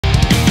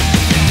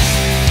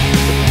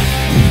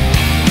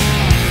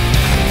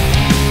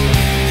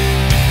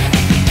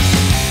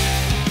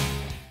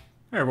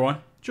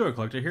everyone, Joey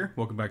Collector here.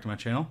 Welcome back to my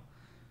channel.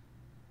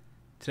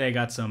 Today I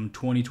got some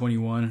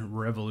 2021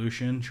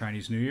 Revolution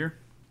Chinese New Year.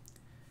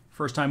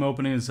 First time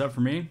opening this up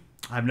for me.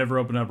 I've never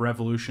opened up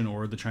Revolution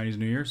or the Chinese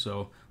New Year,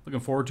 so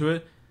looking forward to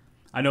it.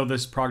 I know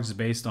this product is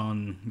based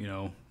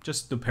on,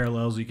 just the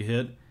parallels you can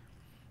hit.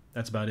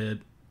 That's about it.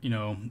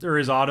 There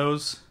is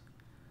autos,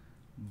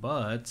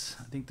 but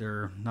I think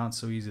they're not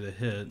so easy to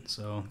hit.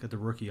 So got the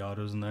rookie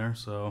autos in there,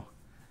 so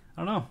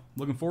I don't know.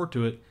 Looking forward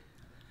to it.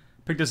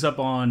 Picked this up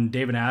on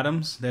David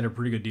Adams. They had a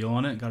pretty good deal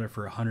on it. Got it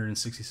for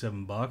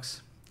 167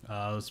 bucks. It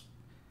was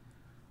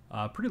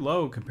pretty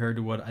low compared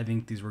to what I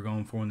think these were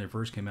going for when they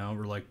first came out.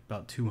 We're like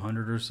about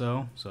 200 or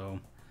so.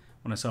 So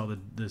when I saw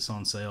this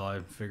on sale,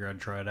 I figured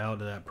I'd try it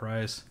out at that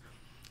price.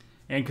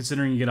 And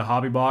considering you get a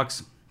hobby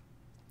box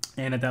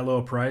and at that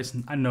low price,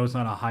 I know it's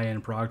not a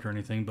high-end product or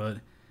anything, but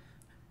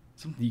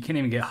you can't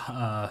even get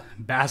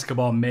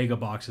basketball mega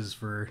boxes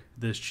for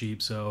this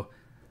cheap. So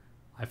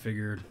I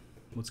figured,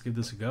 let's give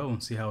this a go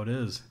and see how it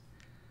is.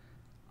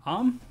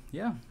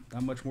 Yeah,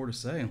 not much more to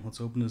say. Let's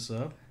open this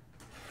up.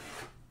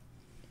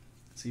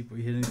 See if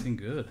we hit anything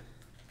good.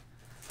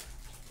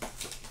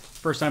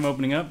 First time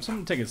opening up, so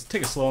I'm gonna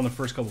take it slow on the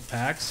first couple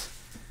packs.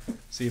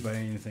 See if I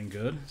hit anything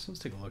good. So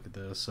let's take a look at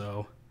this.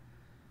 So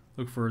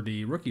look for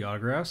the rookie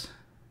autographs.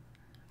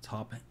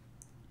 Top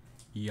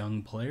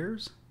young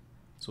players.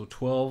 So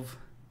 12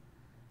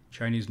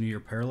 Chinese New Year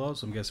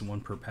parallels. So I'm guessing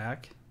one per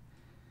pack.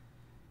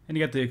 And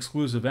you got the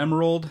exclusive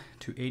Emerald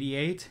to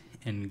 88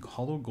 and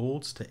Hollow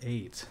Golds to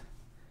 8.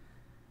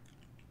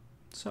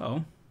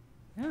 So,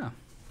 yeah,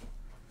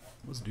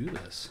 let's do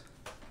this.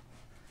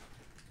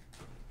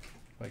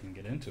 If I can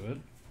get into it.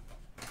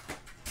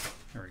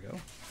 There we go.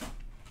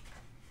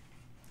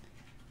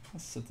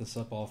 Let's set this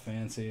up all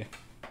fancy.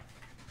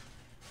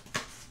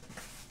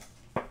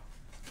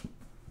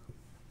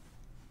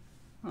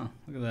 Oh,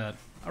 look at that.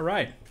 All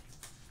right.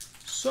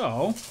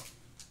 So,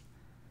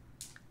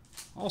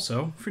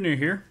 also, if you're new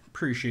here,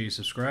 appreciate you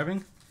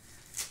subscribing.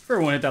 If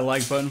everyone hit that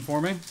like button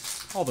for me,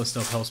 all this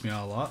stuff helps me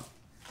out a lot.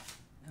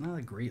 And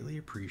I greatly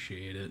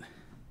appreciate it.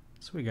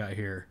 So we got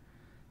here.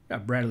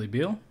 Got Bradley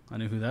Beal. I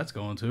know who that's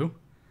going to.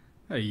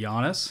 Got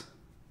Giannis.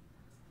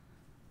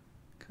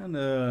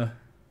 I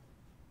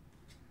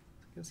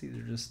guess these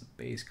are just the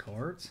base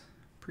cards.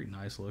 Pretty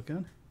nice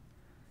looking.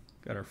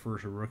 Got our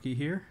first rookie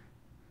here.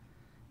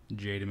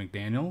 Jaden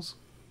McDaniels.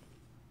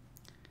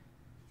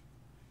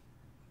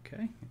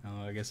 Okay,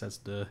 I guess that's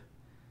the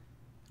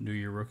New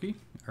Year rookie,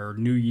 or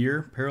New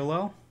Year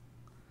parallel.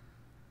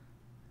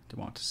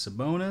 Domantas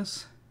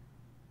Sabonis,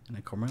 and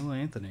then Carmelo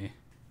Anthony.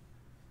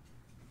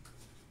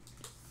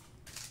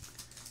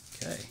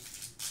 Okay,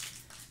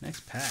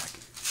 next pack.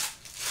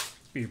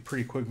 Be a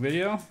pretty quick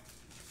video.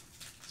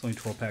 It's only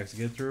 12 packs to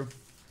get through.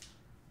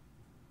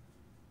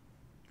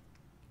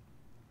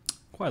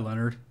 Kawhi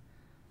Leonard.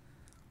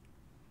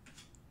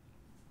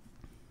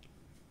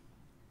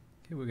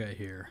 Okay, we got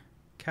here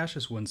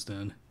Cassius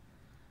Winston,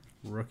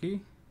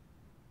 rookie.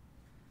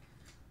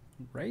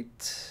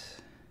 Right.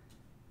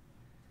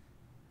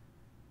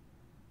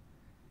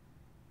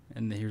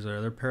 And here's our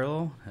other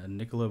parallel,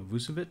 Nikola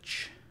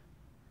Vucevic,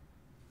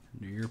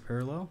 New Year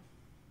parallel.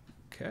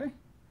 Okay.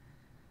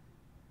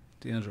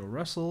 D'Angelo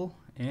Russell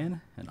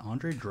and an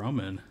Andre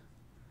Drummond.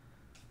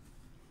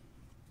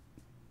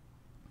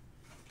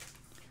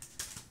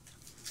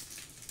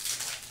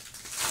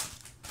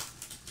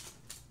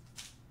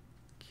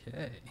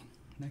 Okay.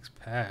 Next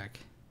pack.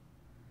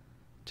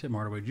 Tim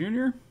Hardaway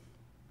Jr.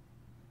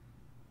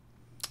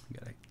 We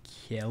got a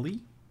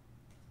Kelly.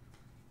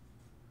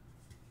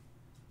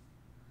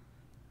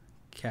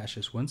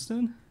 Cassius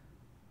Winston.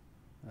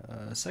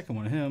 Second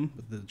one of him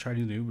with the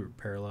Chinese New Year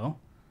parallel.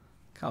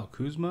 Kyle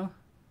Kuzma.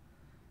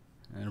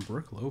 And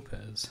Brook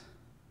Lopez.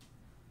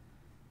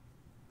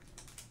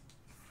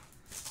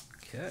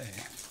 Okay.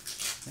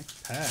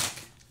 Next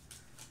pack.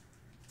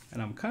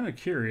 And I'm kind of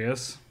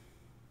curious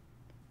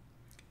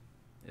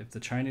if the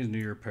Chinese New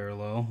Year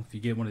parallel, if you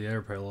get one of the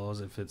other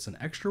parallels, if it's an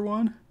extra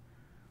one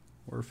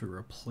or if it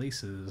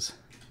replaces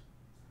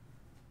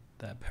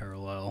that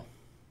parallel,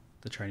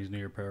 the Chinese New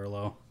Year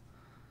parallel.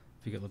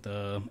 If you get with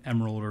the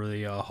Emerald or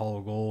the Hollow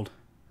Gold.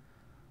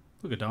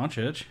 Luka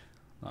Doncic,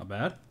 not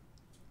bad.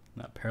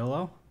 Not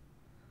parallel.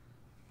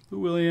 Lou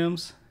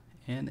Williams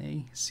and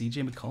a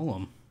CJ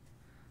McCollum.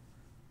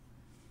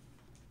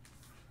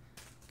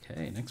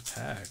 Okay, next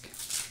pack.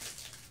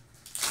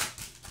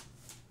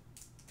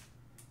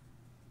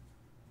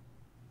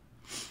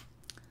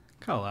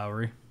 Kyle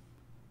Lowry.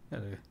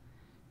 Got a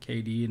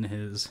KD in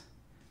his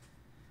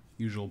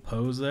usual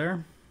pose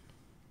there.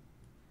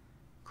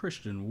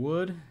 Christian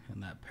Wood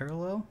in that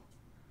parallel.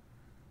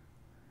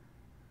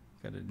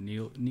 Got a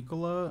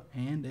Nikola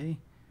and a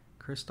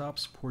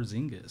Kristaps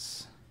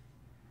Porzingis.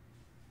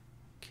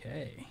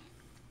 Okay.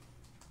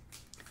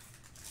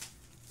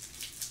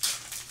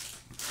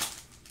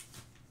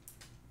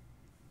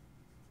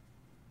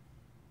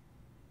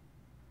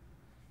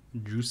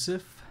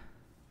 Jusuf.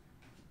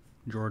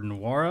 Jordan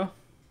Nwora,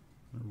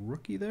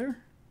 rookie there.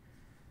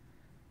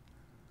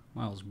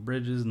 Miles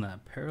Bridges in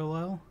that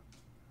parallel.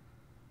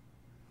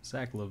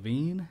 Zach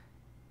Levine,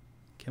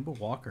 Kemba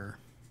Walker.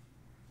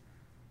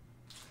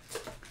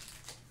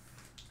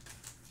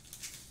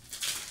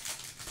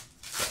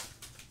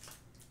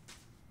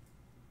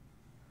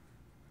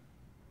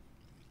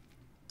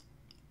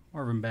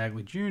 Marvin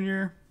Bagley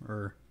Jr.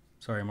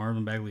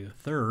 Marvin Bagley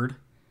III.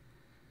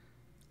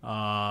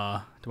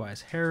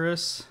 Tobias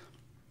Harris.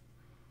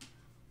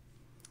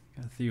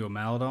 Got Theo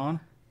Maledon.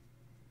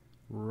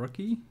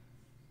 Rookie.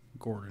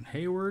 Gordon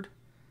Hayward.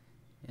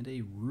 And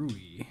a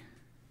Rui.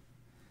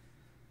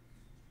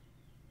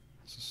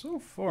 So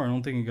far, I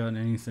don't think I got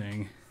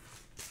anything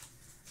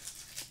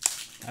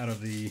out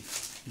of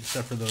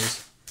except for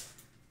those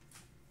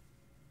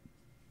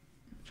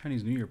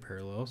Chinese New Year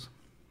parallels.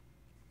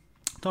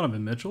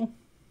 Donovan Mitchell.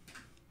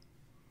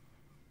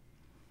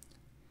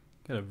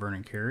 Got a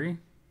Vernon Carey.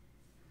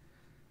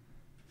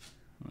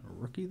 A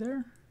rookie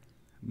there.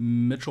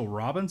 Mitchell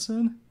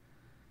Robinson.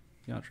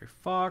 DeAndre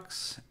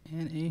Fox.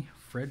 And a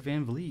Fred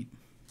VanVleet.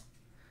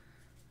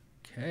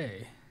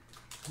 Okay.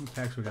 How many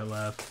packs we got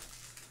left?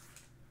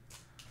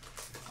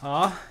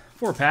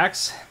 4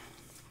 packs.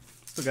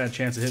 Still got a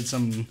chance to hit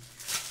something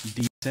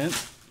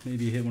decent.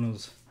 Maybe hit one of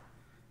those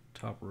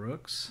top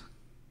rooks.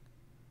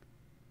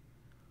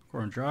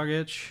 Goran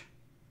Dragic,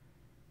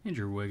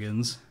 Andrew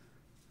Wiggins,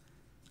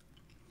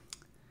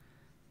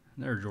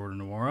 and there's Jordan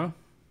Nwora,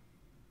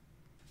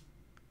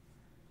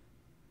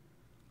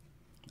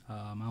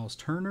 Miles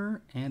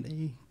Turner, and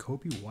a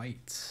Kobe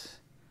White.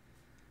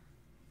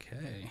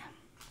 Okay.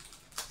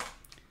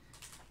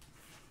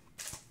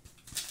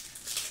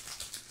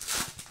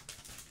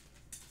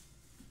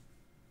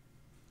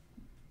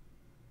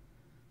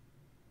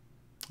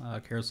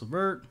 Karis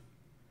LeVert,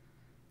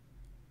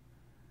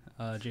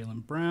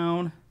 Jaylen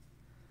Brown,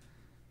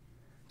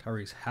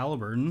 Tyrese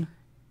Halliburton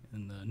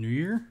in the New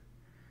Year,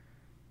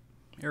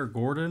 Eric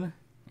Gordon,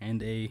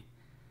 and a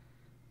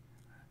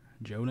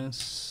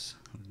Jonas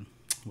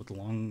with a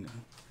long,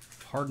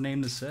 hard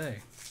name to say.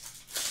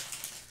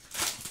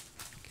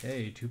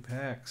 Okay, 2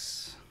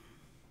 packs.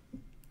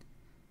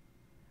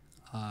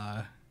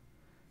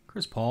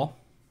 Chris Paul,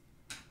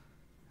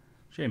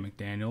 Jay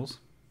McDaniels.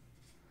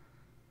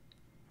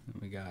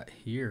 And we got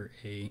here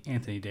a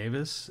Anthony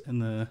Davis in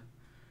the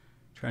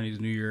Chinese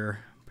New Year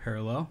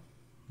parallel.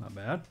 Not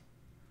bad.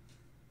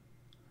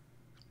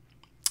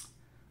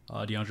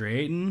 DeAndre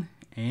Ayton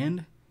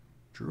and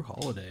Drew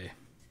Holiday.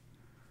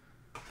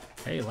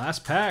 Hey,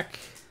 last pack.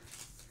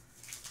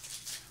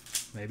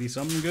 Maybe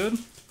something good.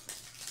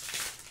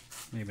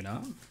 Maybe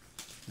not.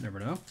 You never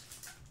know.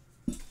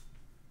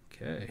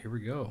 Okay, here we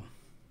go.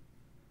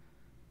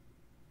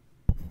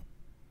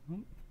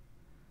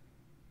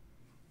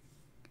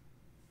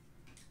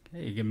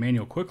 Okay, you get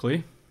Manuel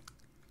quickly.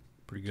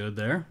 Pretty good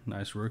there.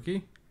 Nice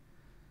rookie.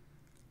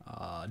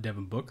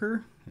 Devin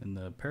Booker in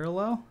the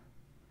parallel.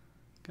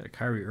 Got a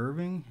Kyrie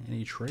Irving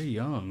and a Trae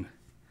Young.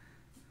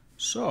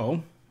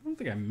 So, I don't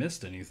think I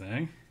missed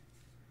anything.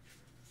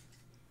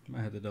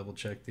 Might have to double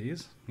check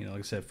these. You know,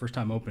 like I said, first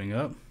time opening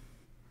up.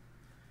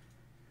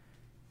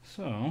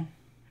 So, I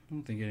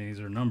don't think any of these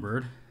are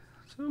numbered.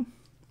 So,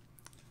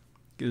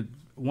 get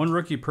 1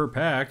 rookie per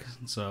pack.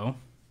 So,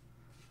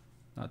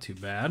 not too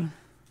bad.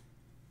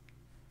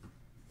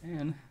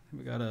 And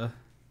we got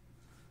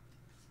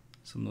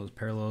some of those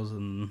parallels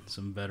and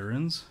some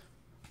veterans.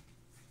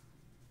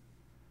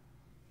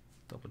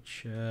 Double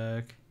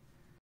check.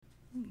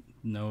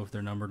 Know if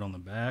they're numbered on the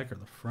back or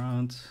the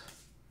front.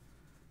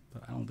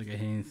 But I don't think I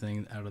hit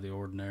anything out of the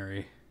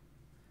ordinary.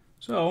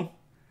 So,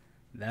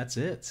 that's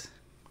it.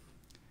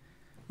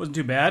 Wasn't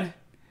too bad.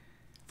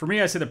 For me,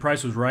 I say the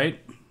price was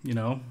right, you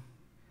know,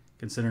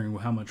 considering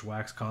how much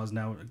wax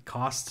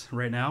costs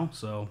right now.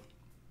 So,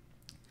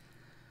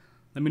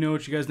 let me know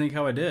what you guys think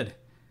how I did.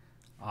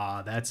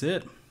 That's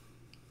it.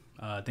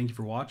 Thank you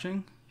for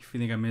watching. If you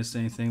think I missed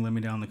anything, let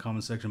me know in the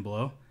comment section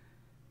below.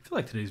 If you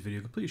like today's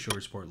video, please show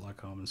your support, like,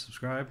 comment, and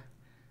subscribe.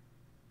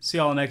 See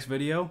y'all in the next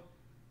video,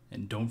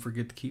 and don't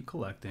forget to keep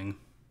collecting.